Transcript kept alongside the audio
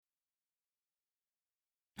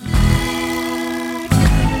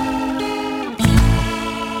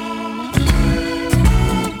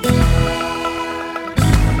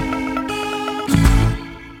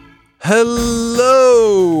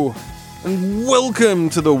Hello, and welcome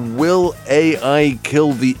to the Will AI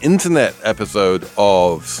Kill the Internet episode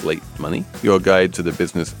of Slate Money, your guide to the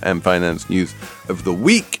business and finance news of the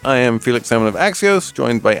week. I am Felix Salmon of Axios,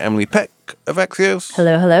 joined by Emily Peck of Axios.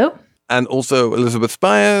 Hello, hello. And also Elizabeth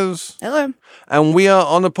Spires. Hello. And we are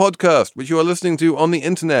on a podcast, which you are listening to on the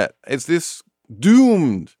internet. Is this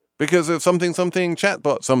doomed because of something,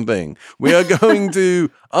 chatbot something? We are going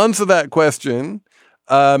to answer that question.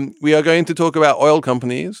 We are going to talk about oil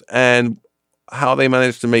companies and how they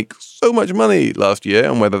managed to make so much money last year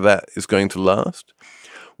and whether that is going to last.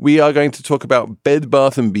 We are going to talk about Bed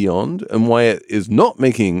Bath & Beyond and why it is not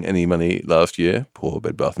making any money last year, poor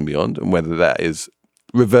Bed Bath & Beyond, and whether that is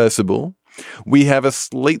reversible. We have a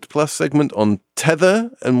Slate Plus segment on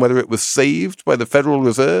Tether and whether it was saved by the Federal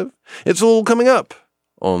Reserve. It's all coming up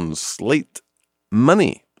on Slate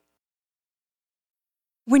Money.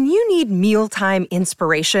 When you need mealtime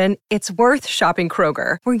inspiration, it's worth shopping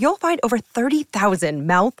Kroger, where you'll find over 30,000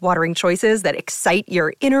 mouth-watering choices that excite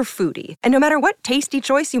your inner foodie. And no matter what tasty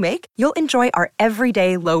choice you make, you'll enjoy our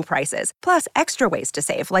everyday low prices, plus extra ways to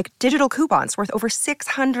save, like digital coupons worth over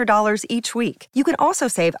 $600 each week. You can also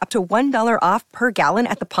save up to $1 off per gallon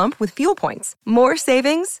at the pump with fuel points. More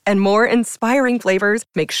savings and more inspiring flavors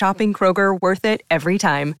make shopping Kroger worth it every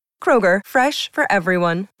time. Kroger, fresh for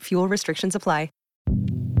everyone. Fuel restrictions apply.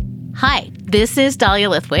 Hi, this is Dahlia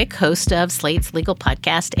Lithwick, host of Slate's legal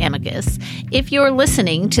podcast, Amicus. If you're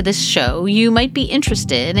listening to this show, you might be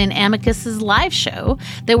interested in Amicus's live show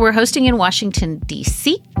that we're hosting in Washington,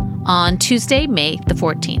 D.C. on Tuesday, May the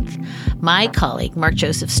 14th. My colleague, Mark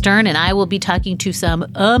Joseph Stern, and I will be talking to some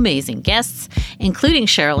amazing guests, including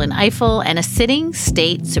Sherrilyn Ifill and a sitting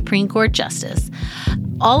state Supreme Court justice,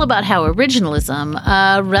 all about how originalism,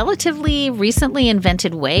 a relatively recently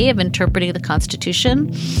invented way of interpreting the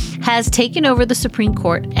Constitution, has taken over the Supreme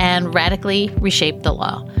Court and radically reshaped the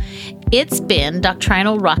law. It's been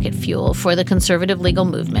doctrinal rocket fuel for the conservative legal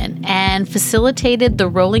movement and facilitated the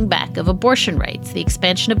rolling back of abortion rights, the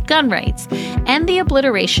expansion of gun rights, and the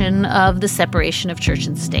obliteration of the separation of church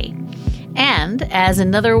and state. And as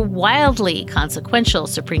another wildly consequential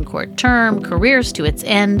Supreme Court term careers to its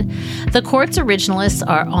end, the court's originalists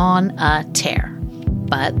are on a tear.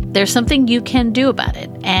 But there's something you can do about it,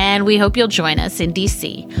 and we hope you'll join us in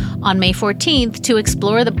D.C. on May 14th to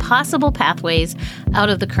explore the possible pathways out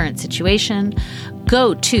of the current situation.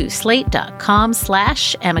 Go to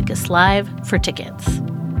slate.com/Amicus Live for tickets.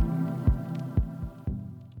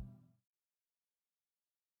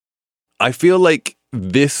 I feel like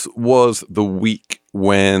this was the week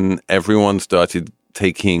when everyone started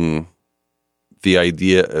taking the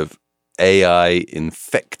idea of AI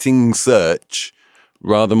infecting search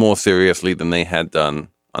rather more seriously than they had done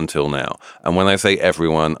until now. And when I say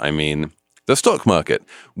everyone, I mean the stock market.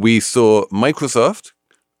 We saw Microsoft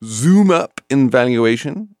zoom up in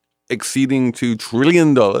valuation, exceeding $2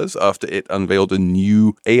 trillion after it unveiled a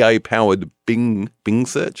new AI-powered Bing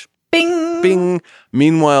search. Bing.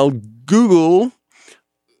 Meanwhile, Google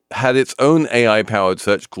had its own AI-powered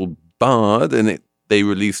search called Bard, and they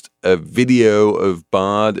released a video of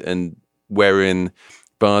Bard and wherein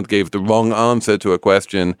Bard gave the wrong answer to a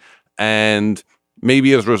question. And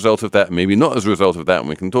maybe as a result of that, maybe not as a result of that, and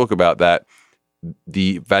we can talk about that,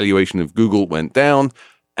 the valuation of Google went down.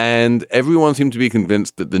 And everyone seemed to be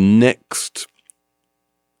convinced that the next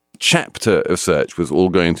chapter of search was all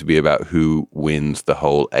going to be about who wins the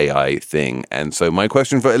whole AI thing. And so my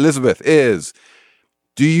question for Elizabeth is,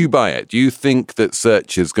 do you buy it? Do you think that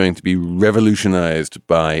search is going to be revolutionized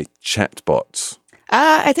by chatbots?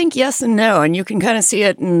 I think yes and no. And you can kind of see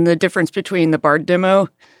it in the difference between the Bard demo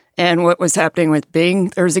and what was happening with Bing.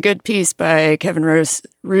 There was a good piece by Kevin Roose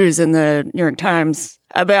in the New York Times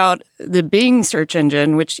about the Bing search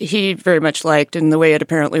engine, which he very much liked. And the way it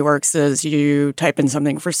apparently works is you type in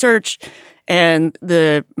something for search, and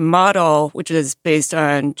the model, which is based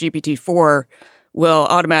on GPT-4, will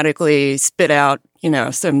automatically spit out,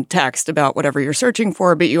 some text about whatever you're searching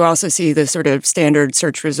for. But you also see the sort of standard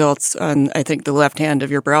search results on, I think, the left hand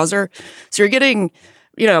of your browser. So you're getting,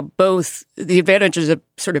 both the advantages of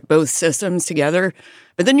sort of both systems together.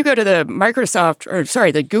 But then you go to the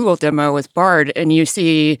the Google demo with Bard, and you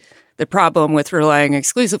see the problem with relying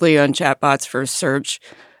exclusively on chatbots for search.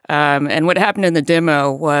 And what happened in the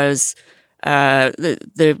demo was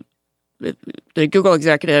the Google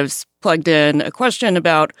executives plugged in a question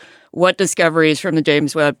about what discoveries from the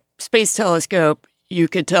James Webb Space Telescope you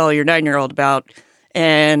could tell your 9-year-old about.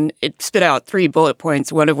 And it spit out 3 bullet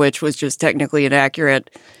points, one of which was just technically inaccurate.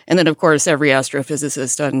 And then, of course, every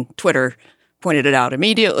astrophysicist on Twitter pointed it out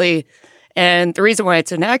immediately. And the reason why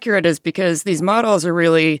it's inaccurate is because these models are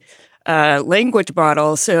really language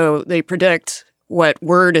model, so they predict what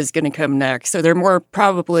word is going to come next. So they're more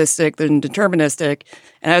probabilistic than deterministic.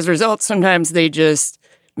 And as a result, sometimes they just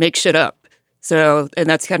make shit up. So, and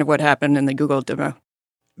that's kind of what happened in the Google demo.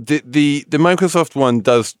 The Microsoft one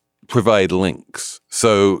does provide links.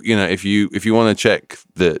 So, if you want to check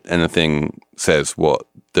that anything says what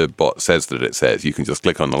the bot says that it says, you can just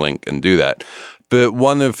click on the link and do that. But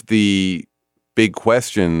one of the big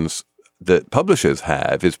questions that publishers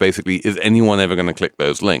have is basically, is anyone ever going to click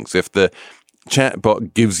those links? If the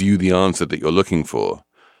chatbot gives you the answer that you're looking for,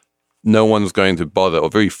 no one's going to bother, or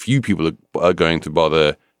very few people are going to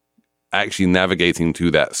bother actually navigating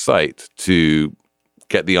to that site to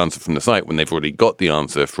get the answer from the site when they've already got the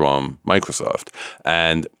answer from Microsoft.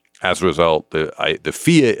 And as a result, the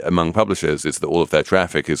fear among publishers is that all of their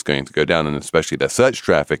traffic is going to go down, and especially their search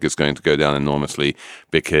traffic is going to go down enormously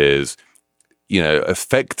because,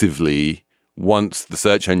 effectively, once the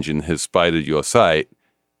search engine has spidered your site,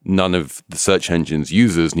 none of the search engine's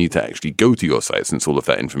users need to actually go to your site, since all of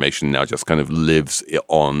that information now just kind of lives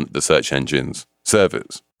on the search engine's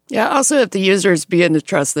servers. Yeah, also, if the users begin to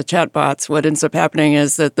trust the chatbots, what ends up happening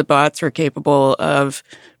is that the bots are capable of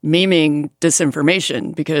memeing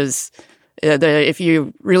disinformation, because if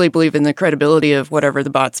you really believe in the credibility of whatever the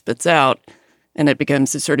bot spits out and it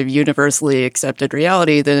becomes a sort of universally accepted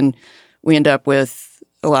reality, then we end up with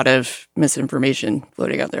a lot of misinformation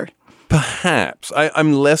floating out there. Perhaps.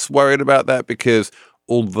 I'm less worried about that because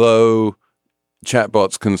although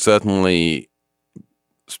chatbots can certainly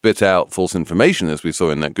spit out false information, as we saw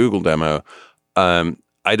in that Google demo,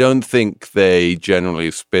 I don't think they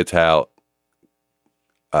generally spit out,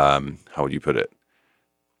 how would you put it,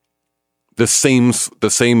 the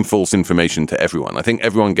same false information to everyone. I think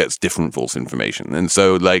everyone gets different false information. And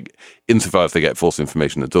so, insofar as they get false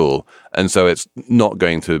information at all, and so it's not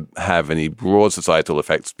going to have any broad societal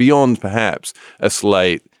effects beyond perhaps a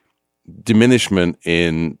slight diminishment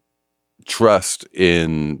in trust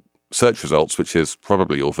in search results, which is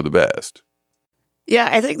probably all for the best. Yeah,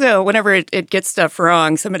 I think, though, whenever it gets stuff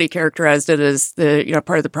wrong, somebody characterized it as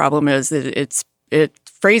part of the problem is that it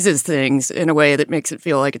phrases things in a way that makes it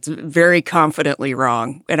feel like it's very confidently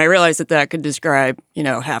wrong. And I realize that could describe,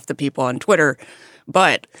 half the people on Twitter,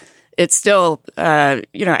 but it still,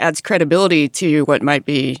 adds credibility to what might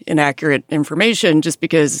be inaccurate information, just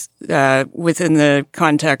because within the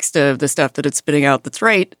context of the stuff that it's spitting out that's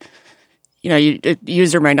right, the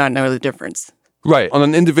user might not know the difference. Right. On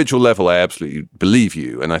an individual level, I absolutely believe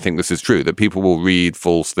you. And I think this is true, that people will read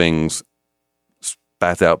false things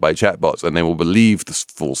spat out by chatbots, and they will believe the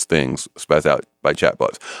false things spat out by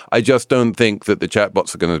chatbots. I just don't think that the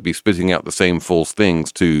chatbots are going to be spitting out the same false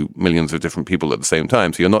things to millions of different people at the same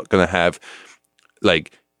time. So you're not going to have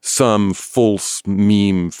some false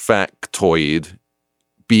meme factoid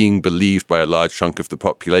being believed by a large chunk of the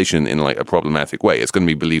population in a problematic way. It's going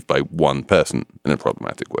to be believed by one person in a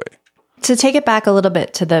problematic way. To take it back a little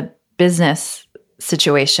bit to the business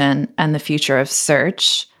situation and the future of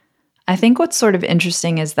search, I think what's sort of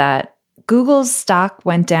interesting is that Google's stock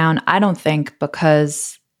went down, I don't think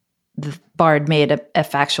because the Bard made a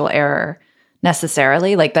factual error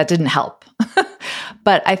necessarily. That didn't help.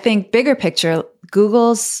 But I think bigger picture,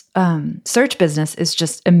 Google's search business is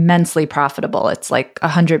just immensely profitable. It's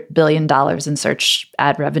 $100 billion in search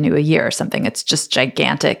ad revenue a year or something. It's just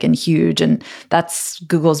gigantic and huge. And that's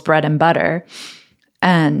Google's bread and butter.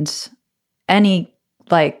 And any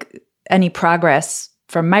progress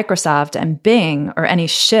from Microsoft and Bing, or any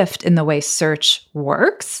shift in the way search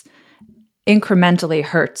works, incrementally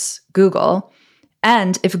hurts Google.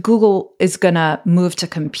 And if Google is going to move to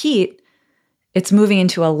compete, it's moving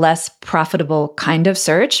into a less profitable kind of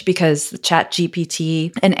search because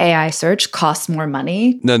ChatGPT and AI search costs more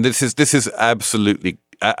money. No, this is absolutely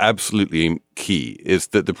key, is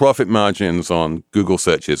that the profit margins on Google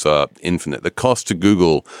searches are infinite. The cost to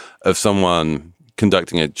Google of someone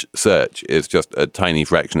conducting a search is just a tiny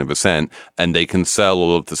fraction of a cent, and they can sell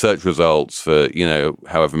all of the search results for,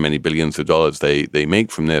 however many billions of dollars they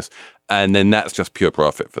make from this. And then that's just pure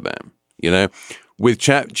profit for them. With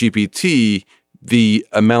ChatGPT, the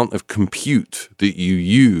amount of compute that you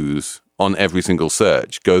use on every single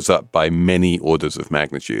search goes up by many orders of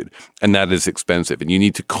magnitude. And that is expensive. And you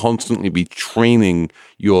need to constantly be training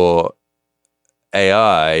your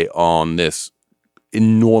AI on this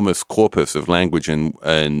enormous corpus of language and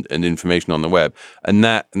information on the web. And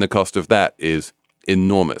the cost of that is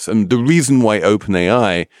enormous. And the reason why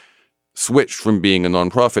OpenAI switched from being a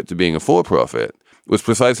nonprofit to being a for-profit was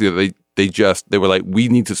precisely that they were like, we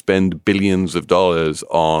need to spend billions of dollars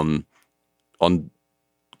on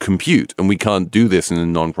compute, and we can't do this in a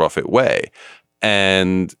nonprofit way.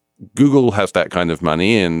 And Google has that kind of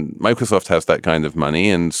money and Microsoft has that kind of money.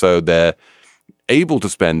 And so they're able to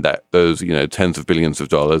spend those tens of billions of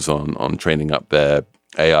dollars on training up their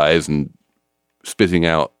AIs and spitting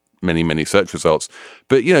out many, many search results.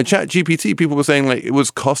 But, ChatGPT, people were saying like it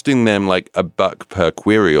was costing them like $1 per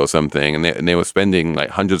query or something. And they were spending like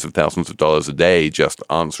hundreds of thousands of dollars a day just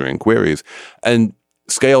answering queries. And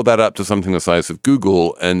scale that up to something the size of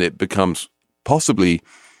Google, and it becomes possibly,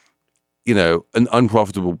 an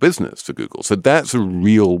unprofitable business for Google. So that's a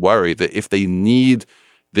real worry that if they need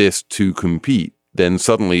this to compete, then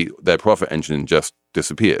suddenly their profit engine just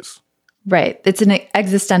disappears. Right. It's an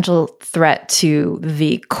existential threat to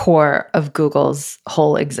the core of Google's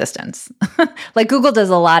whole existence. Like Google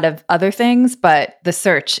does a lot of other things, but the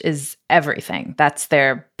search is everything. That's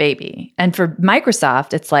their baby. And for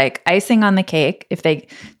Microsoft, it's like icing on the cake. If they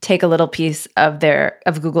take a little piece of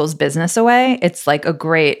Google's business away, it's like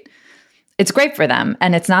it's great for them,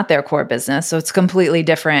 and it's not their core business. So it's completely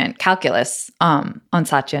different calculus on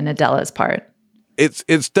Satya Nadella's part.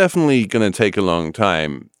 It's definitely going to take a long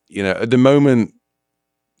time. At the moment,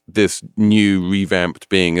 this new revamped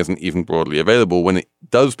Bing isn't even broadly available. When it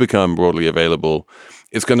does become broadly available,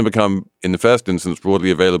 it's going to become, in the first instance,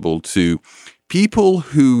 broadly available to people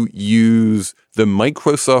who use the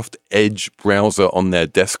Microsoft Edge browser on their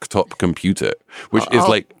desktop computer, which is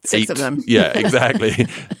like 6 of them. Yeah, exactly.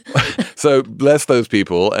 So bless those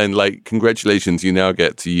people, and like congratulations, you now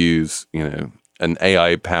get to use, an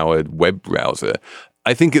AI-powered web browser.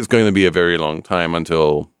 I think it's going to be a very long time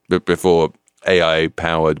before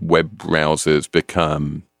AI-powered web browsers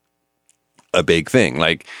become a big thing.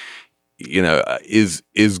 Like, is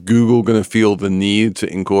Google going to feel the need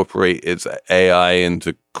to incorporate its AI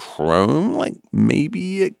into Chrome? Like,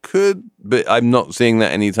 maybe it could, but I'm not seeing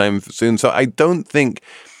that anytime soon. So I don't think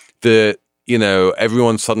that,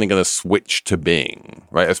 everyone's suddenly going to switch to Bing,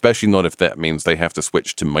 right? Especially not if that means they have to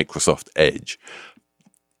switch to Microsoft Edge.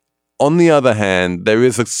 On the other hand, there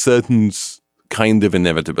is a certain kind of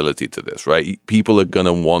inevitability to this, right? People are going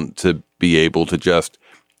to want to be able to just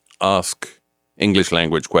ask English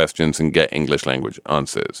language questions and get English language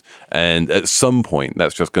answers. And at some point,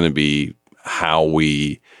 that's just going to be how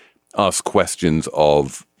we ask questions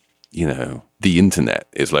of, the internet.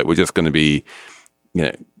 It's like, we're just going to be,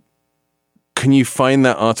 can you find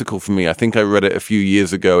that article for me? I think I read it a few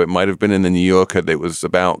years ago. It might have been in the New Yorker. That was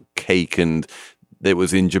about cake, and it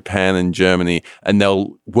was in Japan and Germany, and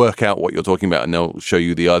they'll work out what you're talking about and they'll show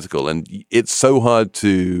you the article. And it's so hard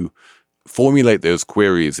to formulate those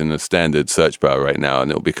queries in a standard search bar right now,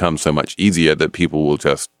 and it'll become so much easier that people will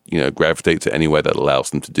just, gravitate to anywhere that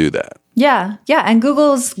allows them to do that. Yeah. And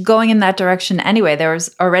Google's going in that direction anyway. There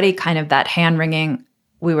was already kind of that hand-wringing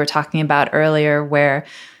we were talking about earlier, where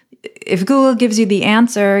if Google gives you the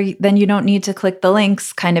answer, then you don't need to click the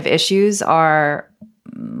links kind of issues are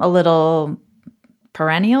a little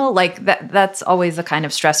perennial. Like that's always a kind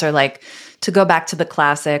of stressor. Like, to go back to the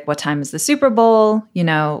classic, what time is the Super Bowl?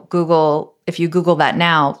 Google, if you Google that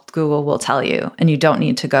now, Google will tell you, and you don't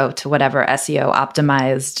need to go to whatever SEO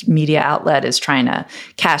optimized media outlet is trying to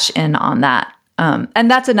cash in on that. And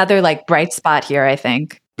that's another like bright spot here, I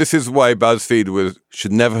think. This is why BuzzFeed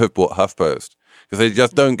should never have bought HuffPost, because they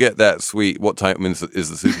just don't get that sweet what time is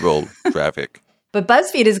the Super Bowl traffic. But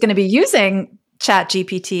BuzzFeed is going to be using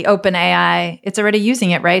ChatGPT, OpenAI. It's already using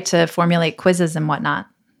it, right, to formulate quizzes and whatnot.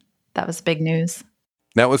 That was big news.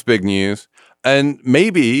 That was big news. And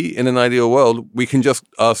maybe in an ideal world, we can just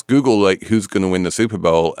ask Google, like, who's going to win the Super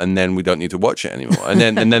Bowl, and then we don't need to watch it anymore. And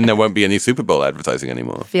then there won't be any Super Bowl advertising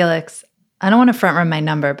anymore. Felix, I don't want to front run my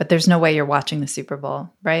number, but there's no way you're watching the Super Bowl,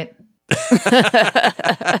 right?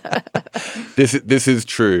 This is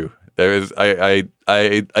true. There is. I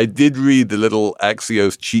did read the little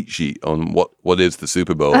Axios cheat sheet on what is the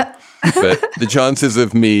Super Bowl, but the chances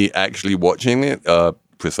of me actually watching it are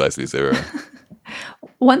precisely zero.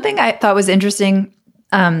 One thing I thought was interesting,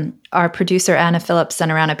 our producer Anna Phillips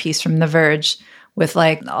sent around a piece from The Verge with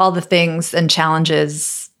like all the things and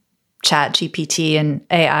challenges ChatGPT and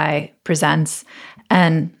AI presents,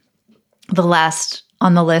 and the last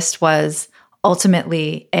on the list was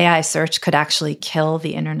ultimately AI search could actually kill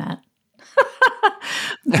the internet.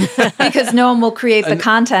 Because no one will create the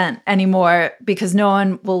content anymore, because no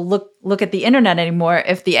one will look at the internet anymore.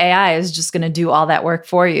 If the AI is just going to do all that work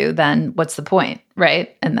for you, then what's the point,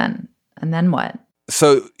 right? And then what?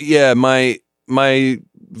 So yeah, my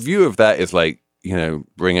view of that is like,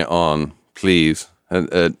 bring it on, please.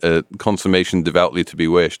 A consummation devoutly to be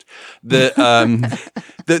wished. The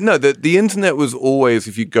internet was always,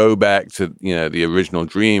 if you go back to the original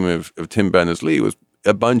dream of Tim Berners-Lee, was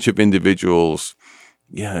a bunch of individuals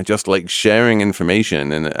just like sharing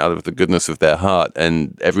information and out of the goodness of their heart,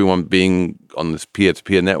 and everyone being on this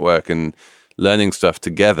peer-to-peer network and learning stuff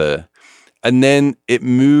together. And then it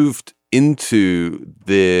moved into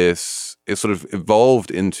this, it sort of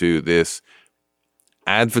evolved into this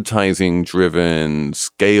advertising driven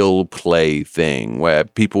scale play thing where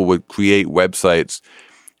people would create websites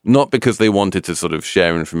not because they wanted to sort of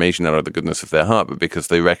share information out of the goodness of their heart, but because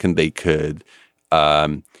they reckoned they could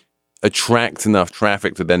attract enough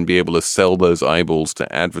traffic to then be able to sell those eyeballs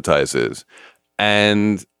to advertisers.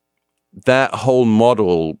 And that whole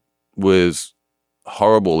model was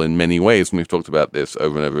horrible in many ways. And we've talked about this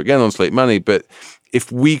over and over again on Slate Money. But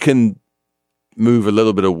if we can move a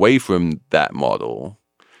little bit away from that model,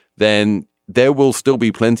 then there will still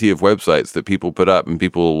be plenty of websites that people put up and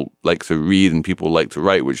people like to read and people like to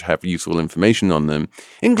write, which have useful information on them,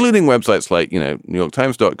 including websites like,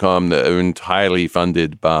 NewYorkTimes.com that are entirely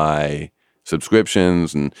funded by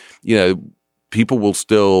subscriptions. And, people will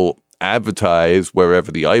still advertise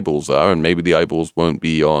wherever the eyeballs are, and maybe the eyeballs won't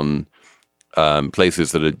be on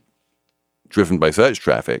places that are driven by search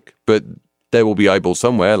traffic, but there will be eyeballs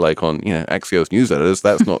somewhere, like on, Axios newsletters.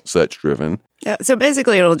 That's not search driven. Yeah, so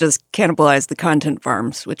basically it'll just cannibalize the content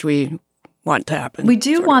farms, which we want to happen. We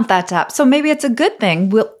do want that to happen. So maybe it's a good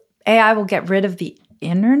thing. AI will get rid of the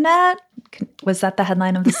internet? Was that the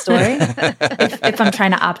headline of the story? if I'm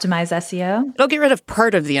trying to optimize SEO? It'll get rid of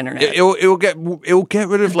part of the internet. It'll get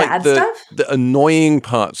rid of like the annoying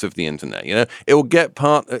parts of the internet. It'll get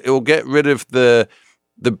rid of the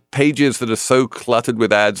pages that are so cluttered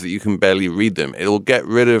with ads that you can barely read them. It'll get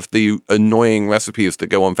rid of the annoying recipes that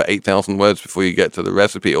go on for 8,000 words before you get to the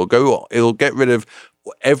recipe. It'll get rid of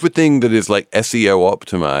everything that is like SEO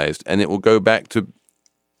optimized, and it will go back to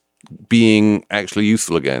being actually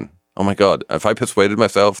useful again. Oh my God. If I persuaded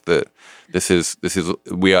myself that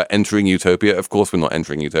we are entering utopia, of course we're not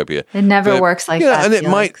entering utopia. It never works like that.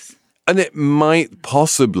 And it might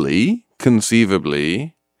possibly,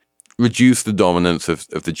 conceivably, reduce the dominance of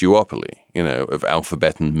the duopoly, of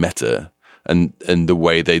Alphabet and Meta and the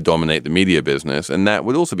way they dominate the media business. And that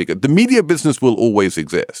would also be good. The media business will always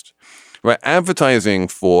exist, right? Advertising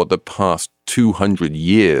for the past 200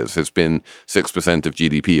 years has been 6% of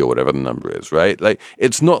GDP or whatever the number is, right? Like,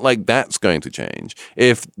 it's not like that's going to change.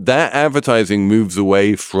 If that advertising moves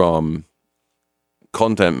away from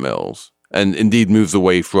content mills and indeed moves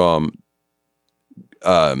away from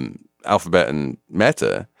Alphabet and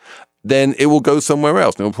Meta, then it will go somewhere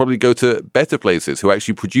else. And it will probably go to better places who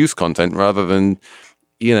actually produce content rather than,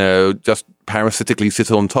 just parasitically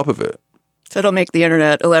sit on top of it. So it'll make the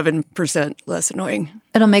internet 11% less annoying.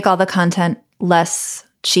 It'll make all the content less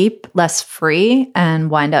cheap, less free,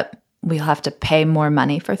 and we'll have to pay more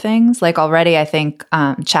money for things. Like already, I think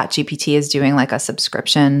ChatGPT is doing like a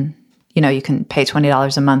subscription. You can pay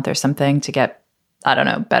 $20 a month or something to get,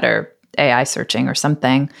 better AI searching or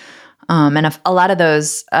something. And if a lot of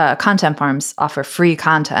those content farms offer free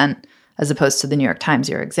content as opposed to the New York Times,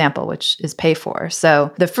 your example, which is pay for.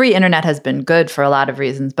 So the free internet has been good for a lot of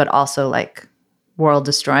reasons, but also like world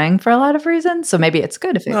destroying for a lot of reasons. So maybe it's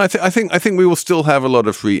good if it. No, I think we will still have a lot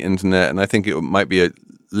of free internet, and I think it might be a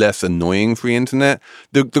less annoying free internet.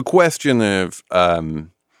 The question of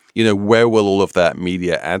where will all of that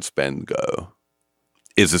media ad spend go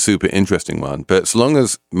is a super interesting one. But so long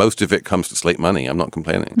as most of it comes to Slate Money, I'm not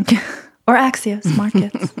complaining. Or Axios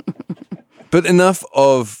markets. But enough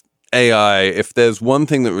of AI. If there's one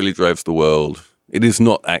thing that really drives the world, it is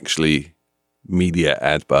not actually media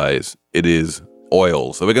ad buys. It is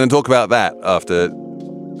oil. So we're going to talk about that after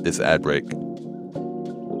this ad break.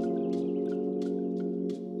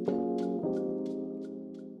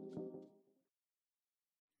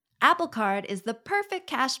 Apple Card is the perfect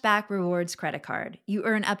cashback rewards credit card. You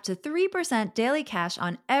earn up to 3% daily cash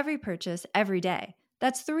on every purchase every day.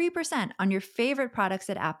 That's 3% on your favorite products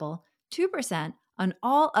at Apple, 2% on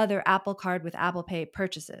all other Apple Card with Apple Pay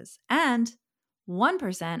purchases, and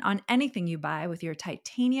 1% on anything you buy with your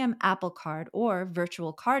titanium Apple Card or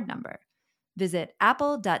virtual card number. Visit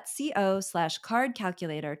apple.co/card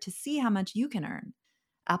calculator to see how much you can earn.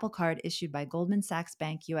 Apple Card issued by Goldman Sachs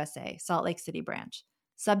Bank USA, Salt Lake City branch.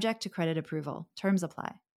 Subject to credit approval. Terms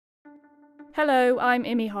apply. Hello, I'm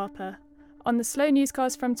Imi Harper. On the Slow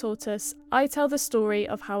Newscast from Tortoise, I tell the story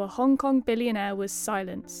of how a Hong Kong billionaire was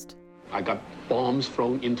silenced. I got bombs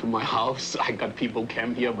thrown into my house. I got people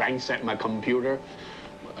came here, ransacked my computer.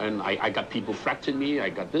 And I got people threatening me. I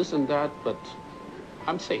got this and that, but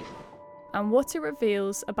I'm safe. And what it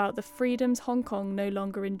reveals about the freedoms Hong Kong no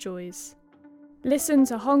longer enjoys. Listen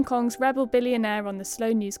to Hong Kong's rebel billionaire on the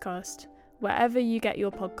Slow Newscast, wherever you get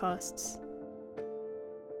your podcasts.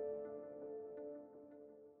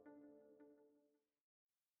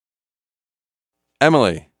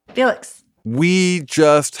 Emily. Felix. We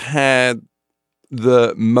just had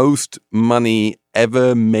the most money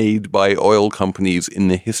ever made by oil companies in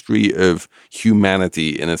the history of humanity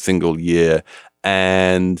in a single year.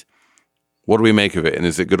 And what do we make of it? And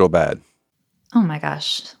is it good or bad? Oh my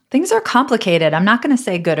gosh. Things are complicated. I'm not going to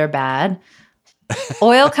say good or bad.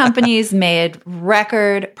 Oil companies made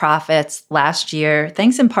record profits last year,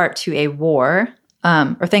 thanks in part to a war,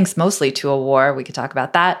 or thanks mostly to a war. We could talk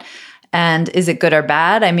about that. And is it good or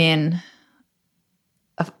bad? I mean,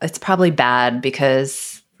 it's probably bad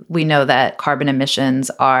because we know that carbon emissions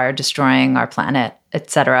are destroying our planet, et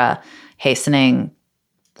cetera, hastening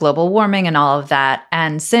global warming and all of that.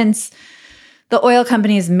 And since the oil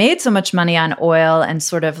companies made so much money on oil and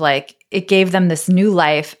sort of like it gave them this new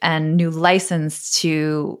life and new license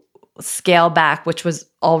to scale back, which was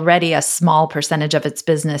already a small percentage of its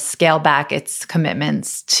business, scale back its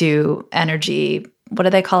commitments to energy. What do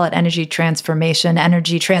they call it? Energy transformation,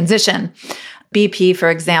 energy transition. BP, for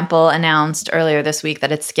example, announced earlier this week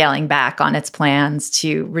that it's scaling back on its plans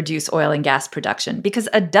to reduce oil and gas production because,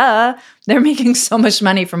 they're making so much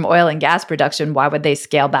money from oil and gas production. Why would they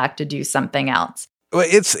scale back to do something else? Well,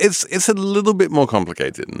 it's a little bit more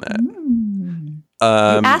complicated than that.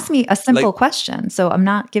 You asked me a simple question, so I'm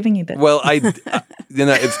not giving you the. Well,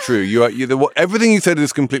 it's true. Everything you said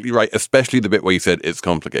is completely right, especially the bit where you said it's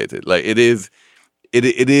complicated. Like it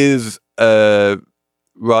is a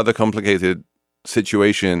rather complicated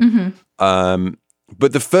situation.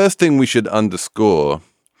 But the first thing we should underscore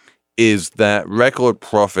is that record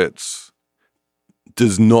profits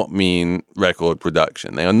does not mean record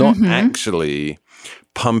production. They are not actually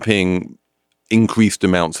pumping increased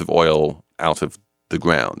amounts of oil out of the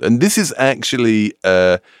ground. And this is actually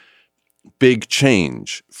a big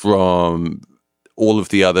change from all of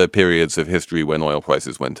the other periods of history when oil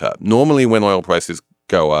prices went up. Normally, when oil prices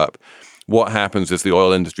go up, what happens is the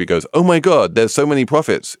oil industry goes, oh my God, there's so many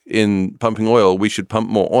profits in pumping oil. We should pump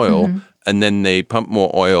more oil. And then they pump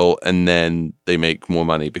more oil and then they make more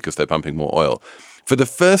money because they're pumping more oil. For the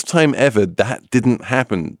first time ever, that didn't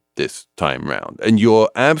happen this time round. And you're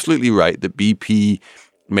absolutely right that BP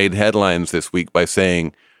made headlines this week by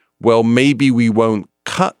saying, well, maybe we won't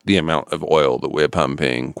cut the amount of oil that we're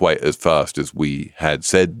pumping quite as fast as we had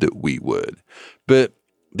said that we would. But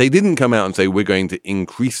they didn't come out and say we're going to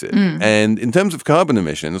increase it. And in terms of carbon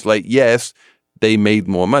emissions, like, yes, they made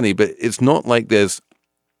more money, but it's not like there's,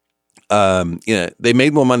 they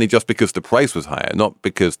made more money just because the price was higher, not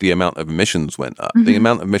because the amount of emissions went up. The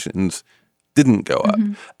amount of emissions didn't go up.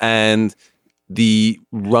 And the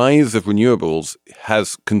rise of renewables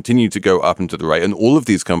has continued to go up and to the right. And all of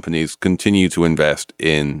these companies continue to invest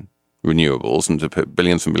in renewables and to put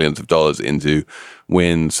billions and billions of dollars into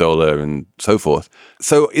wind, solar, and so forth.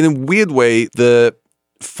 So in a weird way, the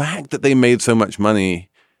fact that they made so much money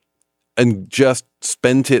and just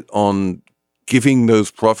spent it on giving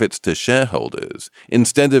those profits to shareholders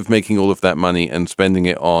instead of making all of that money and spending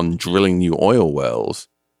it on drilling new oil wells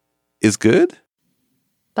is good.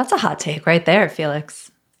 That's a hot take right there, Felix.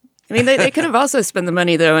 I mean, they could have also spent the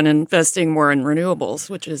money, though, in investing more in renewables,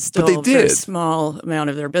 which is still a very small amount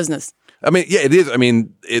of their business. I mean, yeah, it is. I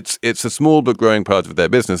mean, it's a small but growing part of their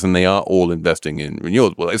business, and they are all investing in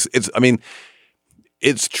renewables.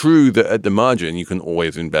 It's true that at the margin, you can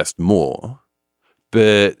always invest more.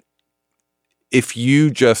 But if you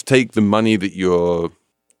just take the money that you're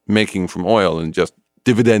making from oil and just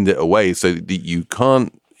dividend it away so that you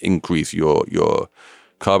can't increase your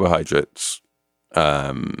carbohydrates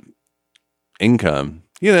income,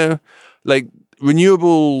 like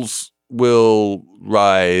renewables will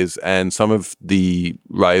rise, and some of the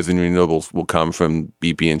rise in renewables will come from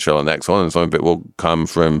BP and Shell and Exxon, and some of it will come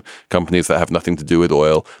from companies that have nothing to do with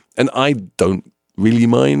oil. And I don't really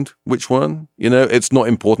mind which one. It's not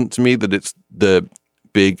important to me that it's the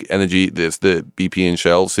big energy, there's the BP and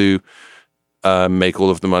Shells who make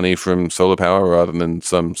all of the money from solar power rather than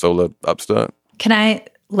some solar upstart. Can I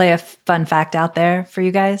lay a fun fact out there for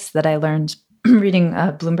you guys that I learned reading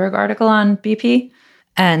a Bloomberg article on BP?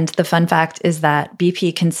 And the fun fact is that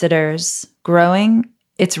BP considers growing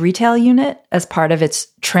its retail unit as part of its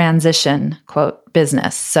transition, quote,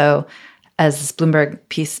 business. So as this Bloomberg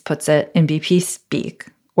piece puts it in BP speak,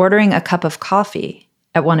 ordering a cup of coffee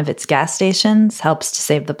at one of its gas stations helps to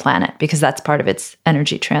save the planet because that's part of its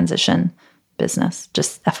energy transition business.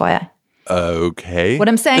 Just FYI. Okay. What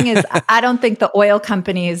I'm saying is I don't think the oil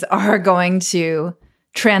companies are going to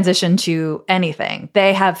transition to anything.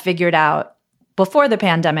 They have figured out before the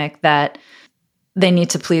pandemic that they need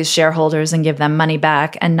to please shareholders and give them money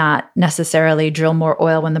back and not necessarily drill more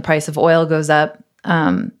oil when the price of oil goes up.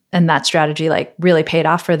 And that strategy really paid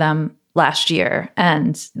off for them last year,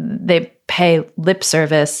 and they pay lip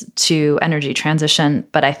service to energy transition,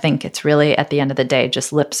 but I think it's really, at the end of the day,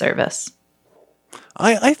 just lip service.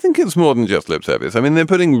 I think it's more than just lip service. I mean, they're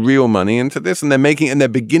putting real money into this, and they're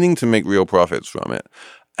beginning to make real profits from it.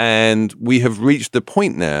 And we have reached the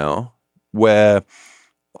point now where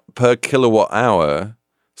per kilowatt hour,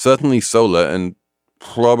 certainly solar and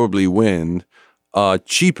probably wind are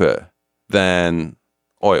cheaper than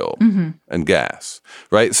oil and gas,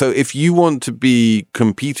 right? So if you want to be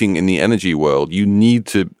competing in the energy world, you need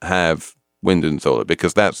to have wind and solar,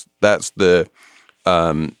 because that's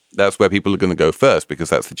where people are going to go first, because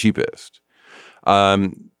that's the cheapest.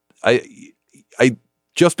 I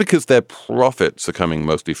just because their profits are coming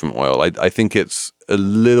mostly from oil, I think it's a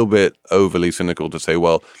little bit overly cynical to say,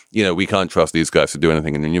 well, we can't trust these guys to do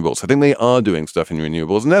anything in renewables. I think they are doing stuff in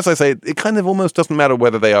renewables. And as I say, it kind of almost doesn't matter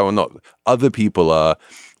whether they are or not. Other people are.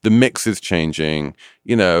 The mix is changing.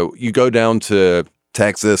 You go down to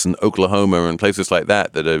Texas and Oklahoma and places like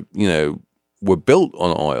that are, were built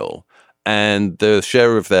on oil. And the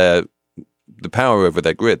share of the power over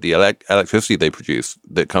their grid, the electricity they produce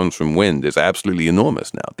that comes from wind, is absolutely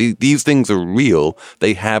enormous now. These things are real.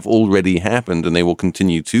 They have already happened, and they will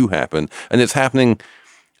continue to happen. And it's happening,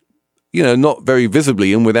 not very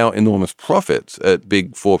visibly and without enormous profits at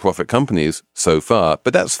big for-profit companies so far,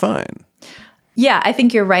 but that's fine. Yeah, I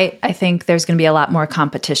think you're right. I think there's going to be a lot more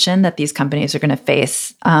competition that these companies are going to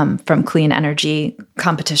face from clean energy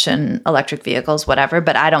competition, electric vehicles, whatever.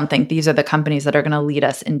 But I don't think these are the companies that are going to lead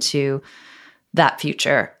us into that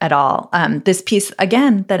future at all. This piece,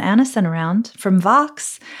 again, that Anna sent around from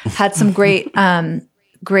Vox had some great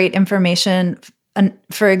information. And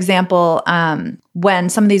for example, when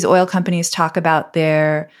some of these oil companies talk about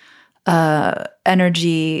their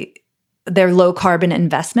energy, their low carbon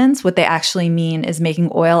investments, what they actually mean is making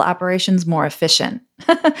oil operations more efficient.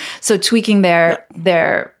 So tweaking their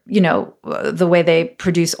the way they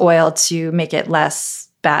produce oil to make it less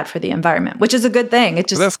bad for the environment, which is a good thing. It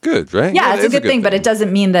just, that's good, right? Yeah, it's a good thing, but it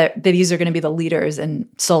doesn't mean that these are going to be the leaders in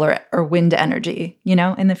solar or wind energy, in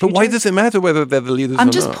the future. But why does it matter whether they're the leaders or not?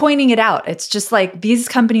 I'm just pointing it out. It's just like these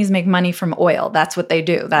companies make money from oil. That's what they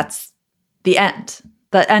do. That's the end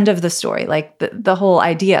of the story. Like the whole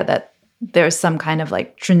idea that there's some kind of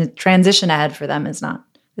like transition ahead for them it's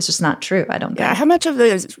just not true, I don't think. Yeah, how much of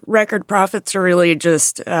those record profits are really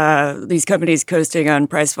just these companies coasting on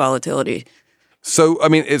price volatility? So, I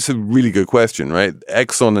mean, it's a really good question, right?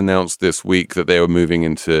 Exxon announced this week that they were moving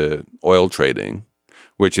into oil trading,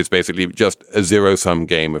 which is basically just a zero-sum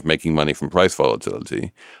game of making money from price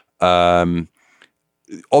volatility.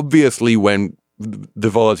 Obviously, when the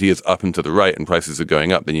volatility is up and to the right and prices are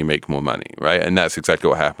going up, then you make more money, right? And that's exactly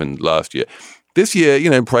what happened last year. This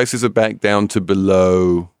year, prices are back down to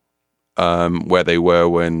below where they were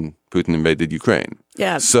when Putin invaded Ukraine.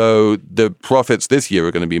 Yeah. So the profits this year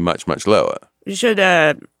are going to be much, much lower.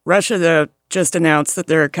 Russia, though, just announced that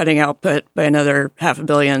they're cutting output by another 500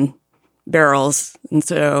 million barrels. And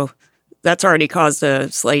so that's already caused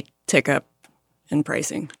a slight tick up in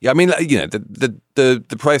pricing. Yeah, I mean,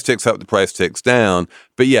 the price ticks up, the price ticks down.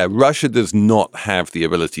 But yeah, Russia does not have the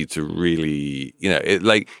ability to really,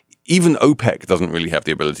 even OPEC doesn't really have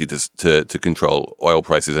the ability to control oil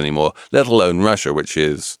prices anymore, let alone Russia, which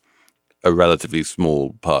is a relatively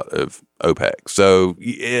small part of OPEC. So,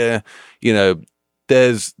 yeah,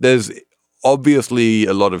 there's obviously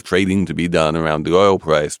a lot of trading to be done around the oil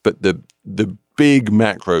price, but the big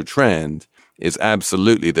macro trend is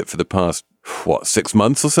absolutely that for the past, 6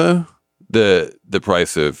 months or so, the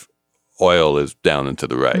price of oil is down and to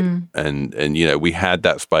the right. And we had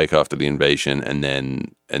that spike after the invasion, and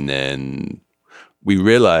then we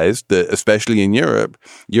realized that, especially in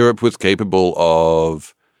Europe was capable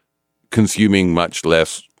of consuming much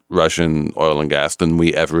less Russian oil and gas than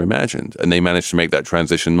we ever imagined. And they managed to make that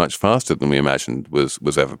transition much faster than we imagined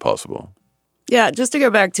was ever possible. Yeah, just to go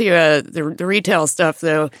back to the retail stuff,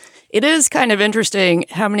 though, it is kind of interesting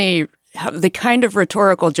how the kind of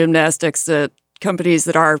rhetorical gymnastics that companies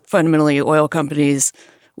that are fundamentally oil companies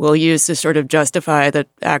will use to sort of justify that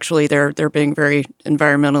actually they're being very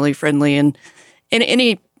environmentally friendly, and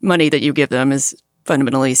any money that you give them is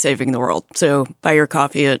fundamentally saving the world. So buy your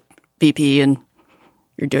coffee at BP and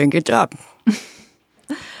you're doing a good job.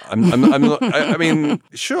 I mean,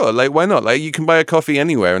 sure. Like, why not? Like, you can buy a coffee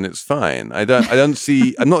anywhere and it's fine.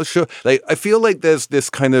 I'm not sure. Like, I feel like there's this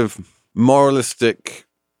kind of moralistic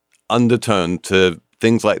undertone to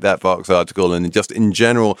things like that Vox article, and just in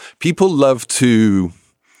general, people love to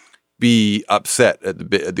be upset at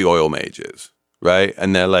the oil majors, right?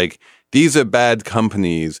 And they're like, these are bad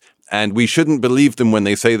companies, and we shouldn't believe them when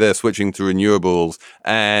they say they're switching to renewables,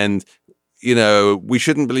 and we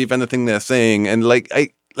shouldn't believe anything they're saying. And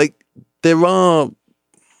there are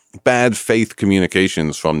bad faith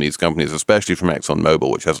communications from these companies, especially from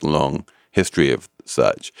ExxonMobil, which has a long history of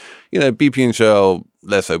such. BP and Shell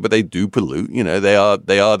less so, but they do pollute. They are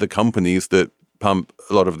the companies that pump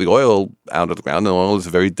a lot of the oil out of the ground, and oil is a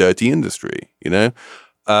very dirty industry.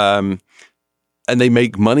 And they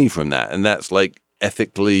make money from that, and that's like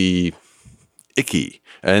ethically icky.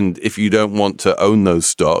 And if you don't want to own those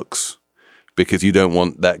stocks because you don't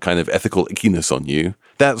want that kind of ethical ickiness on you,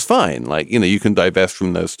 that's fine. You can divest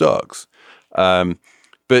from those stocks.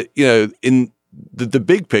 But in the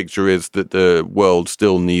big picture is that the world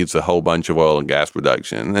still needs a whole bunch of oil and gas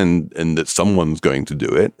production, and that someone's going to do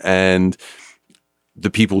it. And the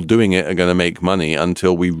people doing it are going to make money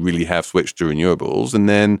until we really have switched to renewables. And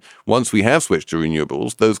then once we have switched to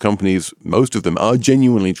renewables, those companies, most of them, are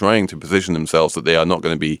genuinely trying to position themselves that they are not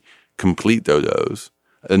going to be complete dodos,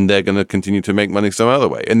 and they're going to continue to make money some other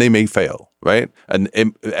way. And they may fail, right? And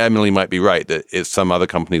Emily might be right that it's some other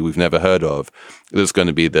company we've never heard of that's going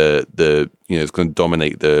to be it's going to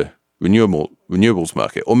dominate the renewables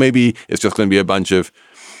market. Or maybe it's just going to be a bunch of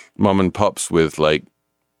mom and pops with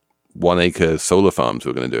 1 acre solar farms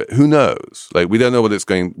who are going to do it. Who knows? We don't know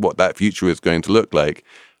what that future is going to look like.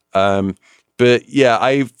 But yeah,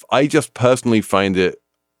 I just personally find it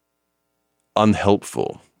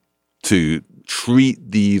unhelpful to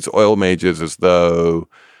treat these oil majors as though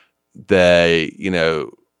they're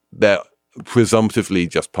presumptively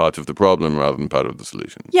just part of the problem rather than part of the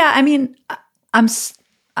solution. Yeah, I mean, I'm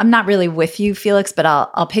not really with you, Felix, but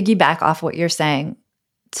I'll piggyback off what you're saying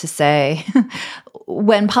to say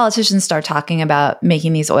when politicians start talking about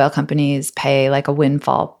making these oil companies pay a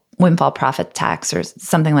windfall profit tax or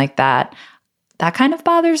something like that, that kind of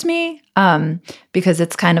bothers me because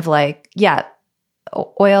it's kind of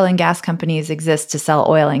oil and gas companies exist to sell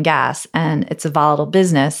oil and gas, and it's a volatile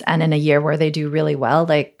business. And in a year where they do really well,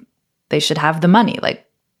 they should have the money.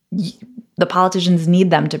 The politicians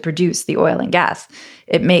need them to produce the oil and gas.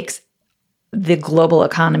 It makes the global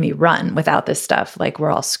economy run. Without this stuff,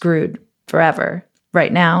 we're all screwed forever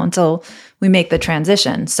right now until we make the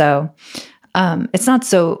transition. So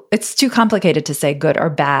it's too complicated to say good or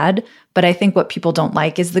bad, but I think what people don't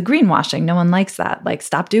like is the greenwashing. No one likes that.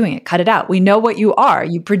 Stop doing it. Cut it out. We know what you are.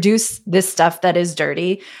 You produce this stuff that is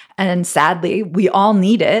dirty, and sadly, we all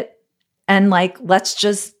need it. And let's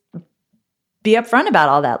just be upfront about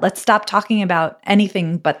all that. Let's stop talking about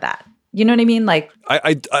anything but that. You know what I mean?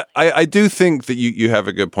 I do think that you have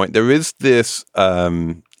a good point. There is this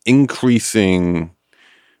increasing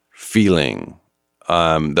feeling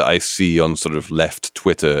that I see on sort of left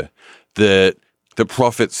Twitter that the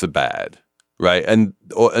profits are bad, right? And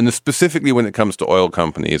specifically when it comes to oil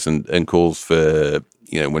companies and calls for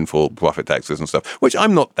windfall profit taxes and stuff, which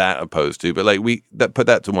I'm not that opposed to, but put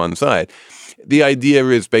that to one side. The idea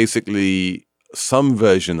is basically some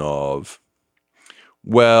version of,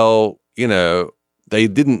 they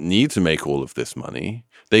didn't need to make all of this money.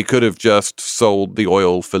 They could have just sold the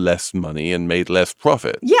oil for less money and made less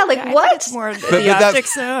profit. Yeah, what? More the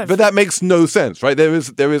optics, but that makes no sense, right? There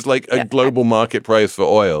is a global market price for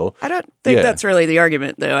oil. I don't think that's really the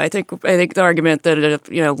argument, though. I think the argument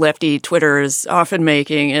that lefty Twitter is often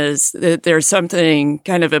making is that there's something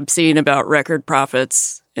kind of obscene about record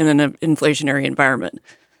profits in an inflationary environment.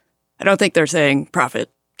 I don't think they're saying profit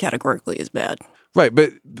categorically is bad. Right,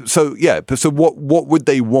 but so what would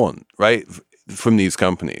they want, right, from these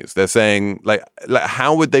companies? They're saying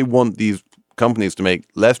how would they want these companies to make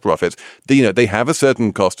less profits? They have a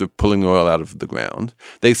certain cost of pulling oil out of the ground.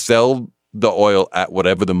 They sell the oil at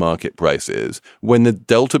whatever the market price is. When the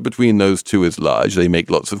delta between those two is large, they make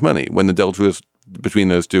lots of money. When the delta between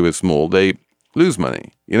those two is small, they lose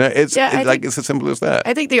money. It's as simple as that.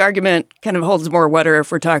 I think the argument kind of holds more water if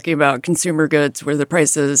we're talking about consumer goods where the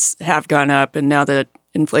prices have gone up, and now that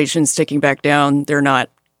inflation's ticking back down, the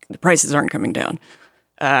prices aren't coming down.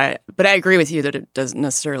 But I agree with you that it doesn't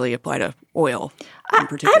necessarily apply to oil in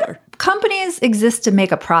particular. Companies exist to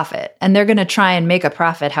make a profit, and they're going to try and make a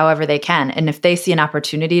profit however they can. And if they see an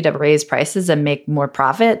opportunity to raise prices and make more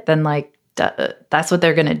profit, then that's what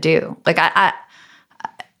they're going to do.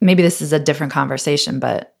 Maybe this is a different conversation,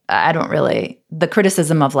 but I don't really, the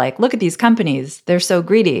criticism of look at these companies, they're so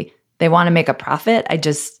greedy. They want to make a profit.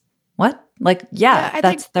 What?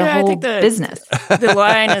 That's their whole business. The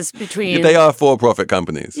line is between... They are for-profit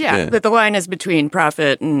companies. Yeah, but the line is between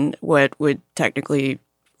profit and what would technically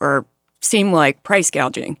or seem like price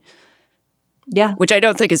gouging. Yeah. Which I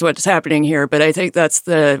don't think is what's happening here, but I think that's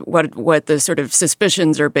what the sort of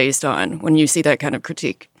suspicions are based on when you see that kind of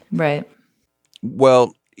critique. Right.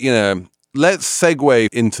 Well, let's segue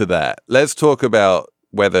into that. Let's talk about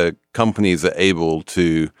whether companies are able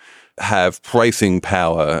to have pricing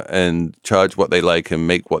power and charge what they like and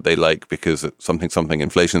make what they like because it's something,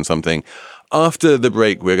 inflation, something. After the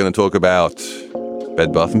break, we're going to talk about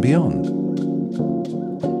Bed Bath & Beyond.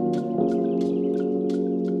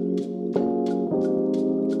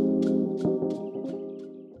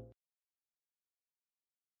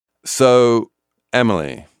 So,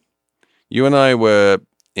 Emily, you and I were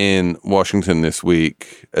in Washington this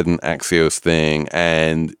week at an Axios thing,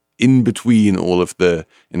 and in between all of the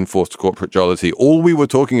enforced corporate jollity, all we were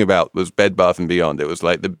talking about was Bed Bath & Beyond. It was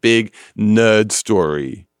like the big nerd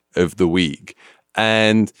story of the week.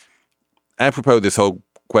 And apropos this whole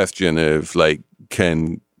question of like,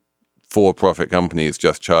 can for-profit companies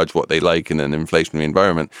just charge what they like in an inflationary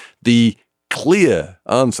environment? The clear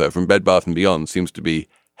answer from Bed Bath & Beyond seems to be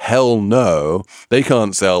hell no. They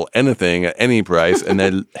can't sell anything at any price, and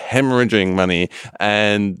they're hemorrhaging money,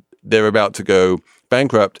 and they're about to go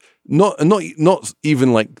bankrupt. Not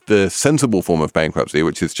even like the sensible form of bankruptcy,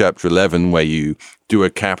 which is Chapter 11, where you do a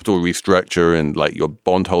capital restructure and like your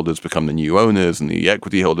bondholders become the new owners and the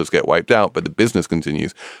equity holders get wiped out, but the business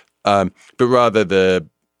continues. But rather the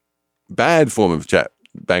bad form of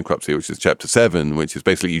bankruptcy, which is Chapter 7, which is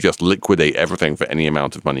basically you just liquidate everything for any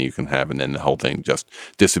amount of money you can have, and then the whole thing just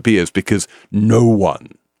disappears because no one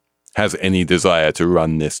has any desire to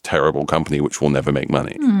run this terrible company, which will never make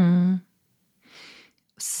money.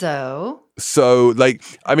 So the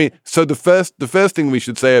first thing we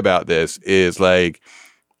should say about this is like,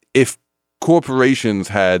 if corporations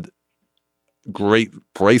had great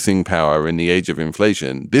pricing power in the age of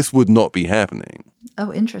inflation, this would not be happening.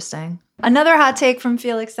 Oh, interesting. Another hot take from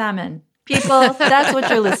Felix Salmon. People, that's what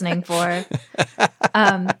you're listening for.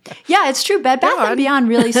 Yeah, it's true. Bed Bath & Beyond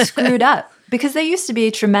really screwed up because they used to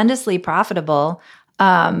be tremendously profitable.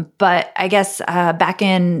 But I guess back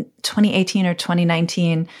in 2018 or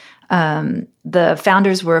 2019, the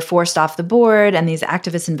founders were forced off the board and these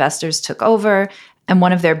activist investors took over. And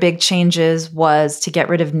one of their big changes was to get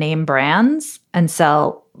rid of name brands and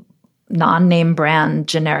sell non-name brand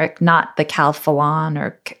generic, not the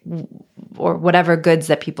Calphalon or whatever goods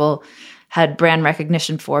that people had brand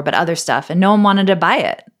recognition for, but other stuff. And no one wanted to buy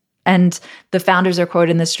it. And the founders are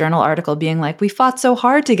quoted in this journal article being like, we fought so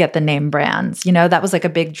hard to get the name brands. You know, that was like a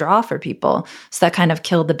big draw for people. So that kind of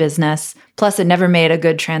killed the business. Plus, it never made a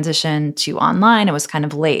good transition to online. It was kind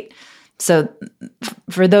of late. So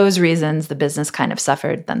for those reasons, the business kind of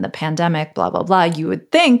suffered. Then the pandemic, blah, blah, blah, you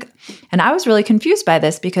would think. And I was really confused by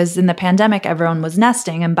this because in the pandemic, everyone was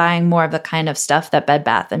nesting and buying more of the kind of stuff that Bed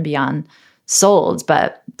Bath & Beyond sold.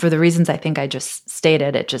 But for the reasons I think I just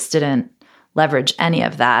stated, it just didn't leverage any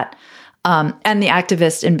of that. And the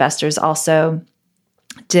activist investors also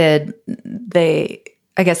I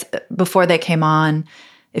guess before they came on,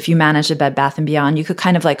 if you managed a Bed Bath & Beyond, you could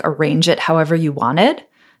kind of like arrange it however you wanted,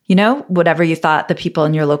 you know, whatever you thought the people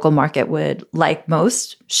in your local market would like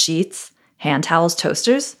most, sheets, hand towels,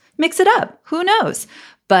 toasters, mix it up. Who knows?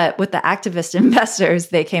 But with the activist investors,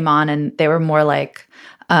 they came on and they were more like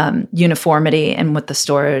uniformity and what the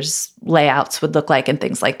store's layouts would look like and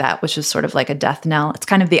things like that, which is sort of like a death knell. It's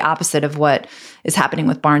kind of the opposite of what is happening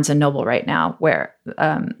with Barnes & Noble right now, where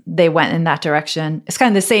they went in that direction. It's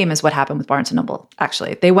kind of the same as what happened with Barnes & Noble,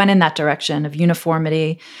 actually. They went in that direction of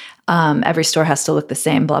uniformity. Every store has to look the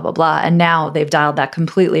same, blah, blah, blah. And now they've dialed that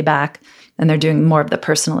completely back and they're doing more of the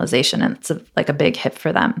personalization, and it's like a big hit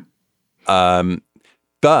for them.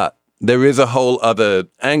 But there is a whole other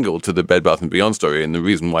angle to the Bed Bath & Beyond story, and the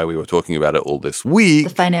reason why we were talking about it all this week,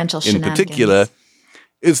 the financial shenanigans in particular,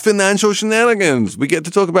 is financial shenanigans. We get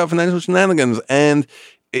to talk about financial shenanigans. And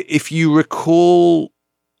if you recall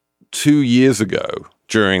 2 years ago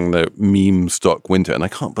during the meme stock winter, and I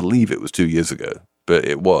can't believe it was 2 years ago, but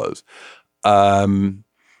it was,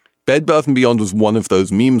 Bed Bath & Beyond was one of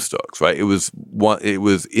those meme stocks, right? It was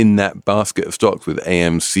in that basket of stocks with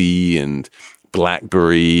AMC and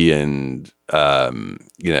BlackBerry and,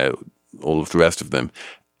 all of the rest of them.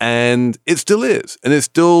 And it still is. And it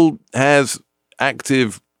still has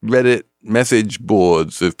active Reddit message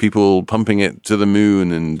boards of people pumping it to the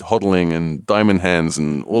moon and hodling and diamond hands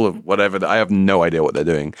and all of whatever. I have no idea what they're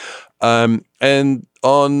doing. And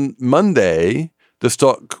on Monday, the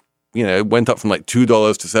stock, went up from like $2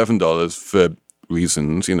 to $7 for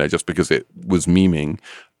reasons, just because it was memeing.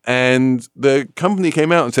 And the company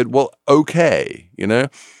came out and said, well, okay,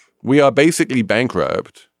 we are basically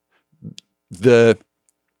bankrupt. The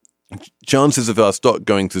chances of our stock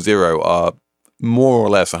going to zero are more or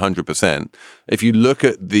less 100%. If you look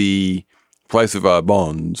at the price of our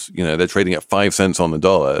bonds, they're trading at 5 cents on the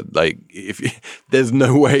dollar. Like, there's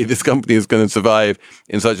no way this company is going to survive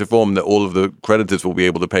in such a form that all of the creditors will be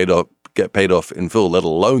able to get paid off in full, let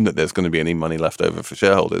alone that there's going to be any money left over for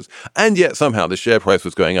shareholders. And yet somehow the share price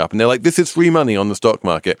was going up. And they're like, this is free money on the stock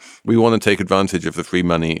market. We want to take advantage of the free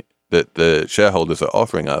money that the shareholders are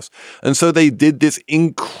offering us. And so they did this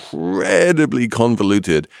incredibly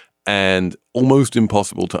convoluted and almost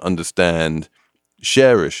impossible to understand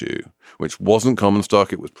share issue, which wasn't common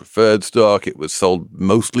stock. It was preferred stock. It was sold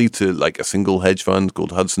mostly to like a single hedge fund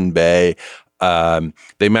called Hudson Bay.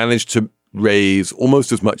 They managed to raise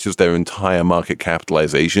almost as much as their entire market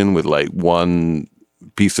capitalization with like one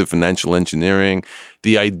piece of financial engineering.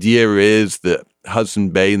 The idea is that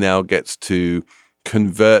Hudson Bay now gets to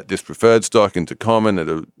convert this preferred stock into common at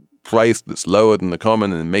a price that's lower than the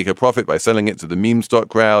common and make a profit by selling it to the meme stock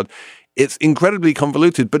crowd. It's incredibly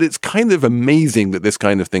convoluted, but it's kind of amazing that this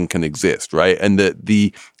kind of thing can exist, right? And that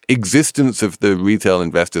the existence of the retail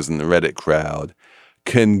investors and the Reddit crowd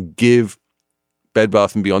can give Bed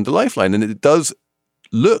Bath & Beyond a lifeline. And it does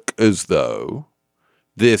look as though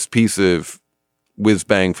this piece of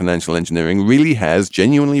whiz-bang financial engineering really has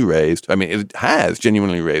genuinely raised, it has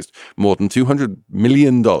genuinely raised more than $200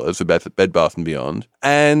 million for Bed Bath & Beyond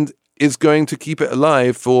and is going to keep it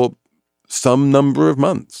alive for some number of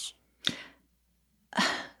months.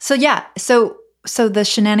 So the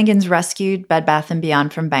shenanigans rescued Bed Bath &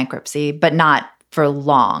 Beyond from bankruptcy, but not for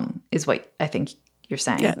long, is what I think you're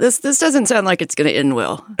saying. Yeah, this doesn't sound like it's going to end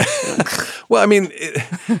well. Well,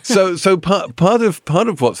 so part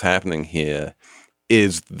of what's happening here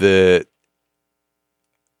is that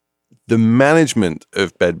the management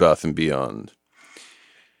of Bed Bath & Beyond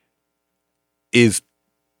is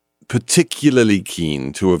particularly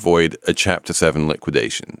keen to avoid a Chapter 7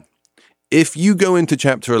 liquidation. If you go into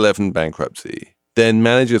Chapter 11 bankruptcy, then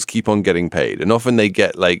managers keep on getting paid. And often they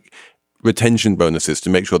get like retention bonuses to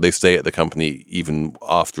make sure they stay at the company even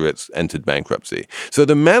after it's entered bankruptcy. So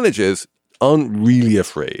the managers aren't really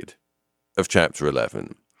afraid of Chapter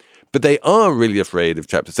 11. But they are really afraid of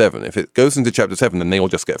Chapter 7. If it goes into Chapter 7, then they all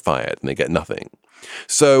just get fired and they get nothing.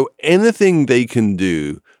 So anything they can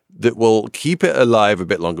do that will keep it alive a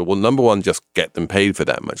bit longer will, number one, just get them paid for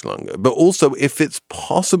that much longer. But also, if it's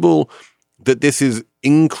possible that this is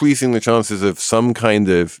increasing the chances of some kind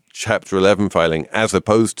of Chapter 11 filing as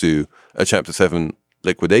opposed to a Chapter 7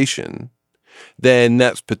 liquidation, then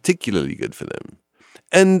that's particularly good for them.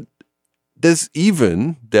 And there's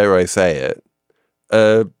even, dare I say it,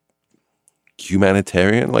 a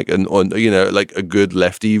humanitarian, like a good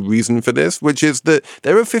lefty reason for this, which is that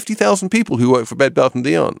there are 50,000 people who work for Bed Bath &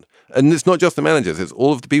 Beyond. And it's not just the managers, it's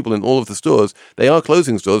all of the people in all of the stores. They are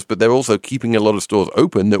closing stores, but they're also keeping a lot of stores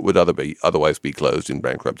open that would otherwise be closed in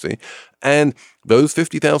bankruptcy. And those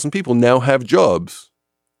 50,000 people now have jobs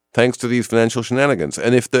thanks to these financial shenanigans.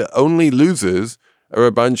 And if the only losers are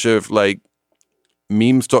a bunch of like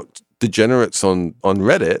meme stock degenerates on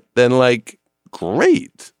Reddit, then like,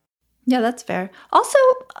 great. Yeah, that's fair. Also,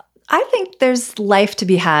 I think there's life to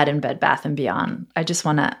be had in Bed Bath & Beyond. I just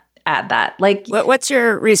want to add that. Like, what's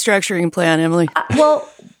your restructuring plan, Emily?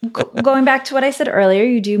 Going back to what I said earlier,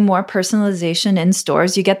 you do more personalization in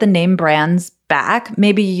stores. You get the name brands back.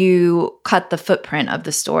 Maybe you cut the footprint of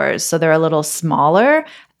the stores so they're a little smaller,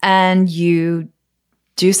 and you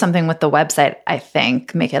do something with the website, I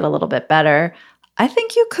think, make it a little bit better. I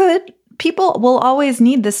think you could. People will always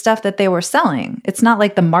need the stuff that they were selling. It's not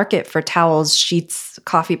like the market for towels, sheets,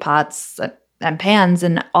 coffee pots, and pans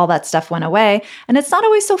and all that stuff went away. And it's not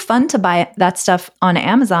always so fun to buy that stuff on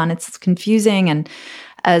Amazon. It's confusing. And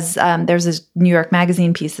as there's a New York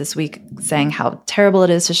Magazine piece this week saying how terrible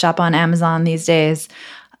it is to shop on Amazon these days.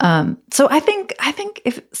 So I think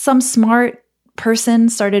if some smart person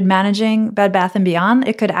started managing Bed Bath & Beyond,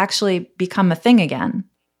 it could actually become a thing again.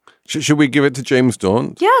 Should we give it to James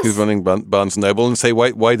Daunt, yes, who's running Barnes & Noble, and say,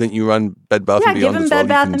 why don't you run Bed Bath & Beyond as well?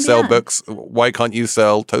 You can sell books. Why can't you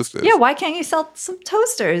sell toasters? Yeah, why can't you sell some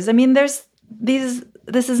toasters? I mean, this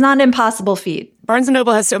is not an impossible feat. Barnes &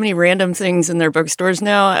 Noble has so many random things in their bookstores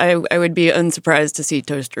now. I would be unsurprised to see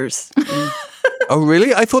toasters. Oh,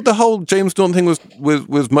 really? I thought the whole James Daunt thing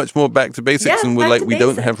was much more back to basics, and we're like, we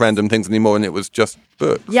don't have random things anymore, and it was just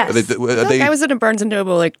books. Yes. I was at a Barnes &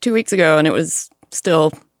 Noble like 2 weeks ago, and it was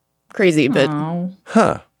still crazy, but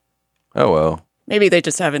Oh well. Maybe they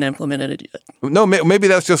just haven't implemented it yet. No, maybe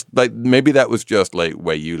that's just like that was just like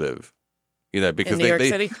where you live, because in New York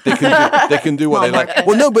City? they can do what they like.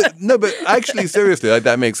 Well, no, but actually, seriously, like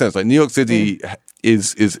that makes sense. Like New York City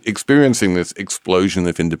is experiencing this explosion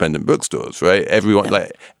of independent bookstores, right? Everyone,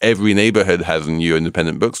 like every neighborhood has a new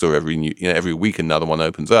independent bookstore. Every week another one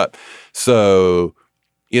opens up. So,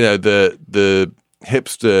 the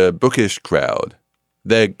hipster bookish crowd,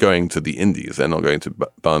 they're going to the indies. They're not going to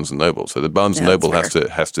Barnes and Noble. So the Barnes and Noble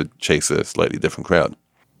has to chase a slightly different crowd.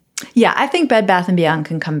 Yeah, I think Bed Bath & Beyond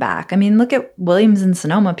can come back. I mean, look at Williams and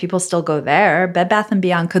Sonoma. People still go there. Bed Bath &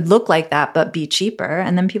 Beyond could look like that, but be cheaper,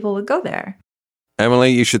 and then people would go there.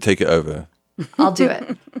 Emily, you should take it over. I'll do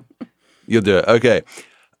it. You'll do it. Okay.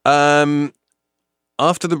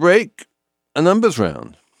 After the break, a numbers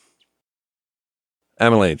round.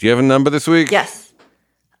 Emily, do you have a number this week? Yes.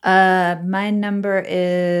 My number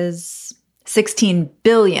is $16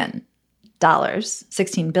 billion.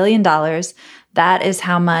 $16 billion. That is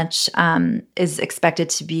how much is expected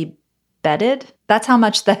to be betted. That's how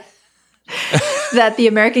much that the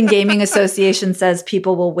American Gaming Association says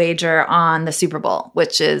people will wager on the Super Bowl,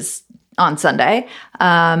 which is on Sunday.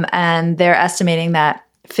 And they're estimating that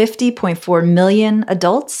 50.4 million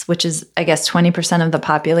adults, which is, I guess, 20% of the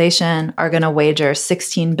population, are going to wager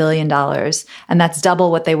 $16 billion. And that's double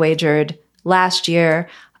what they wagered last year.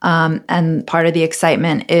 And part of the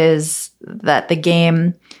excitement is that the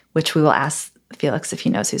game, which we will ask Felix if he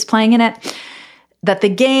knows who's playing in it, that the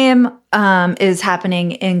game is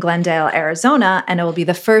happening in Glendale, Arizona, and it will be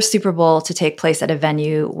the first Super Bowl to take place at a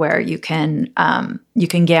venue where you can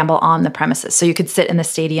gamble on the premises. So you could sit in the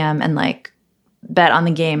stadium and bet on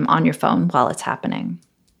the game on your phone while it's happening.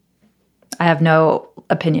 I have no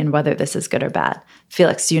opinion whether this is good or bad.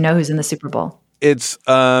 Felix, do you know who's in the Super Bowl? It's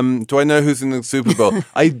do I know who's in the Super Bowl?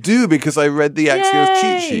 I do, because I read the Axios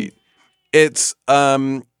cheat sheet. It's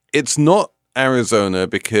not Arizona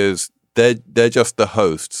because they're just the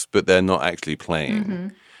hosts, but they're not actually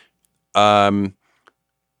playing. Mm-hmm.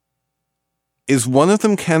 Is one of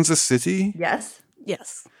them Kansas City? Yes.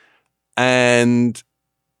 And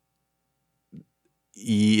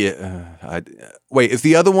wait, is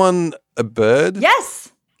the other one a bird?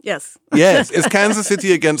 Yes. Yes. It's Kansas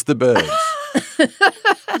City against the Birds.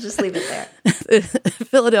 I'll just leave it there.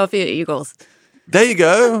 Philadelphia Eagles. There you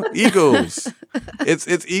go, Eagles.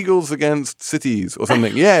 It's Eagles against cities or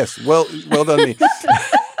something. Yes, well done me.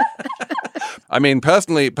 I mean,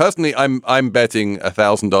 personally, I'm betting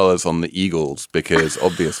 $1,000 on the Eagles because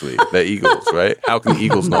obviously they're Eagles, right? How can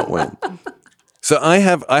Eagles not win? So I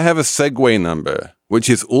have a segue number, which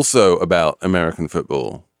is also about American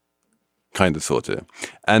football, kind of, sort of,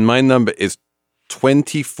 and my number is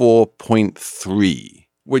 24.3.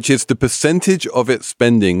 Which is the percentage of its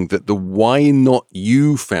spending that the Why Not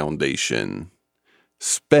You Foundation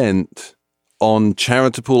spent on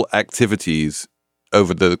charitable activities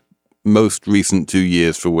over the most recent 2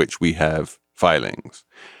 years for which we have filings.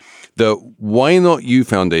 The Why Not You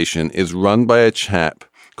Foundation is run by a chap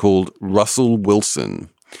called Russell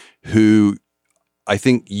Wilson, who I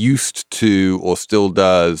think used to or still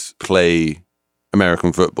does play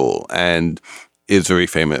American football and is very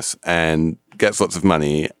famous and gets lots of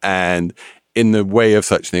money, and in the way of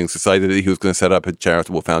such things decided that he was going to set up a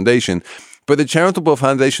charitable foundation. But the charitable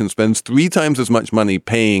foundation spends 3 times as much money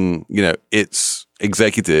paying, its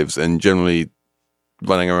executives and generally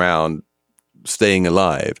running around staying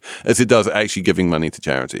alive as it does actually giving money to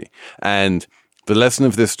charity. And the lesson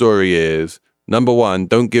of this story is, number one,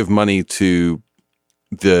 don't give money to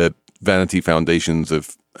the vanity foundations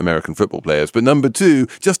of American football players. But number two,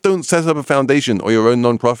 just don't set up a foundation or your own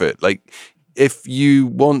nonprofit. If you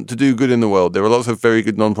want to do good in the world, there are lots of very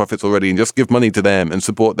good nonprofits already, and just give money to them and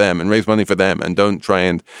support them and raise money for them, and don't try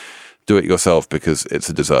and do it yourself because it's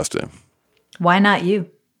a disaster. Why not you?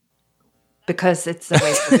 Because it's a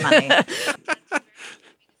waste of money.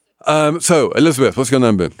 So, Elizabeth, what's your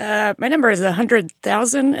number? My number is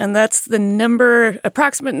 100,000, and that's the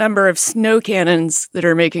approximate number of snow cannons that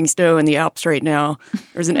are making snow in the Alps right now.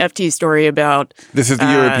 There's an FT story about... This is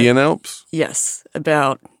the European Alps? Yes,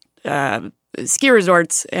 about ski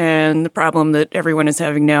resorts and the problem that everyone is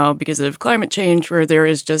having now because of climate change, where there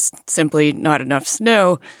is just simply not enough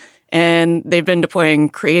snow. And they've been deploying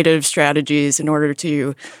creative strategies in order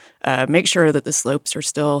to make sure that the slopes are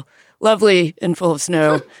still lovely and full of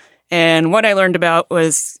snow. And what I learned about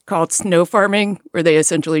was called snow farming, where they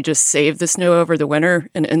essentially just save the snow over the winter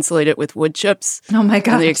and insulate it with wood chips. Oh, my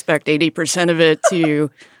God. And they expect 80% of it to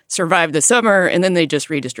survive the summer, and then they just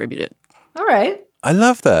redistribute it. All right. I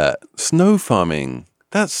love that. Snow farming.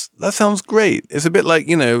 That sounds great. It's a bit like,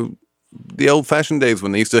 the old-fashioned days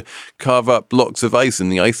when they used to carve up blocks of ice in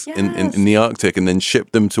the ice in the Arctic and then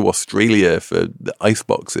ship them to Australia for the ice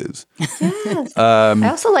boxes. Yes. I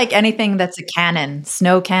also like anything that's a cannon.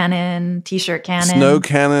 Snow cannon, T-shirt cannon. Snow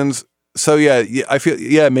cannons. So yeah, I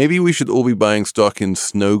feel maybe we should all be buying stock in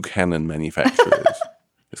snow cannon manufacturers.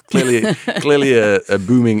 It's clearly a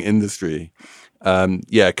booming industry.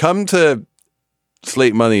 Come to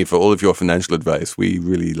Slate Money for all of your financial advice. We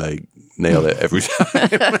really nail it every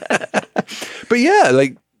time. But yeah,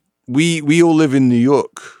 we all live in New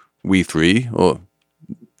York. We three, or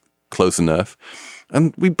close enough.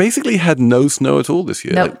 And we basically had no snow at all this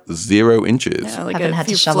year. Nope. 0 inches. Yeah, I haven't had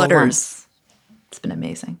to shovel once. It's been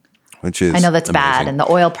amazing. Which is I know that's amazing. bad. And the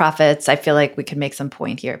oil profits, I feel like we could make some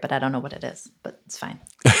point here, but I don't know what it is. But it's fine.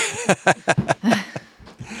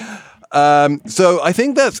 So I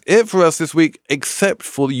think that's it for us this week, except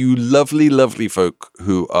for you lovely, lovely folk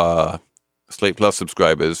who are Slate Plus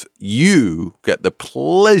subscribers. You get the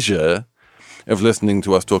pleasure of listening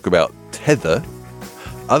to us talk about Tether.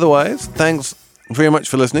 Otherwise, thanks very much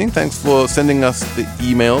for listening. Thanks for sending us the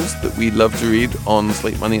emails that we love to read on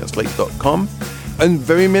slatemoney@slate.com. And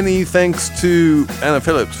very many thanks to Anna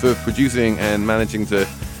Phillips for producing and managing to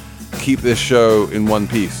keep this show in one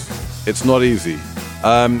piece. It's not easy.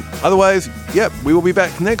 Otherwise, we will be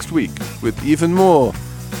back next week with even more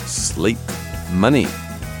Slate Money.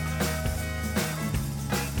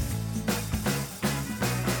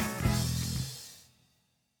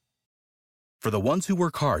 For the ones who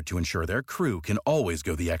work hard to ensure their crew can always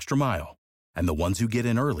go the extra mile, and the ones who get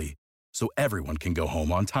in early so everyone can go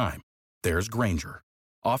home on time, there's Grainger,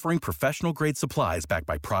 offering professional-grade supplies backed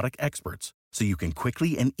by product experts so you can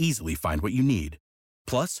quickly and easily find what you need.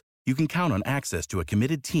 Plus, you can count on access to a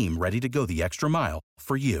committed team ready to go the extra mile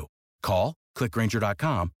for you. Call, click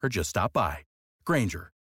Grainger.com, or just stop by.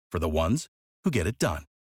 Grainger, for the ones who get it done.